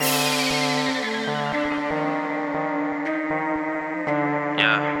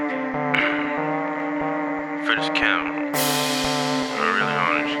counting. I'm really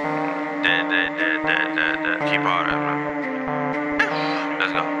honest. That. Keep all that, man.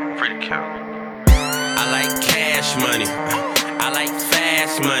 Let's go. Free to count. I like cash money. I like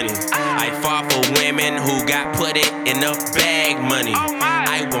fast money. I fall for women who got put it in the bag money.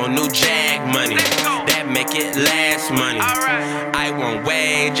 I want new jag money. That make it last money. I want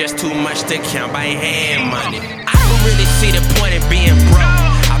way just too much to count by hand money. I don't really see the point in being broke.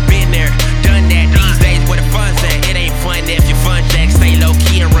 I've been there, done that. These days where the fun's at. It ain't fun if your fun jack stay low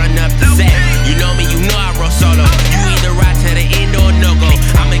key and run up the set. You know me, you know I roll solo. You either ride to the end or no go.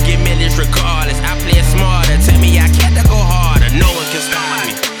 I'ma get millions regardless. I play it smarter. Tell me I can't go harder. No one can stop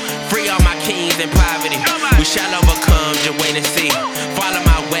me. Free all my kings in poverty. We shall overcome, just wait and see. Follow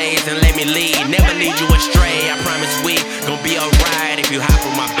my ways and let me lead. Never lead you astray, I promise we gon' be alright if you hop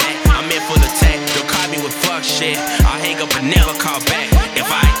on my back. I'm in full attack, don't call me with fuck shit. I'll hang up and never call back. If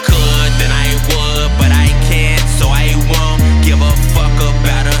I could, then I would, but I can't, so I won't give a fuck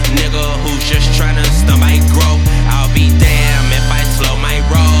about a nigga who's just tryna stump my growth. I'll be damned if I slow my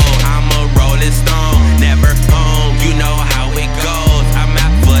roll. I'm a rolling stone, never home, you know how it goes. I'm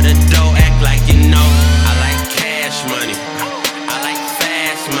out for the dough, act like you know. I like cash money, I like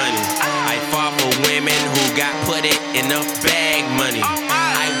fast money. I fall for women who got put it in the bag money.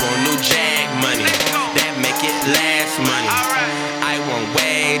 I want new jag money, that make it last money. I want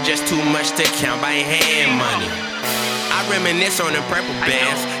way just too much to count by hand money. I reminisce on the purple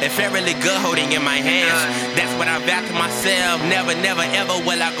bands. It felt really good holding in my hands. That's what I vowed to myself. Never, ever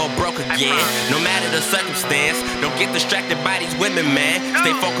will I go broke again. No matter the circumstance, don't get distracted by these women, man.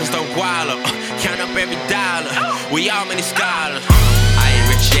 Stay focused on guala. Count up every dollar. We all many scholars.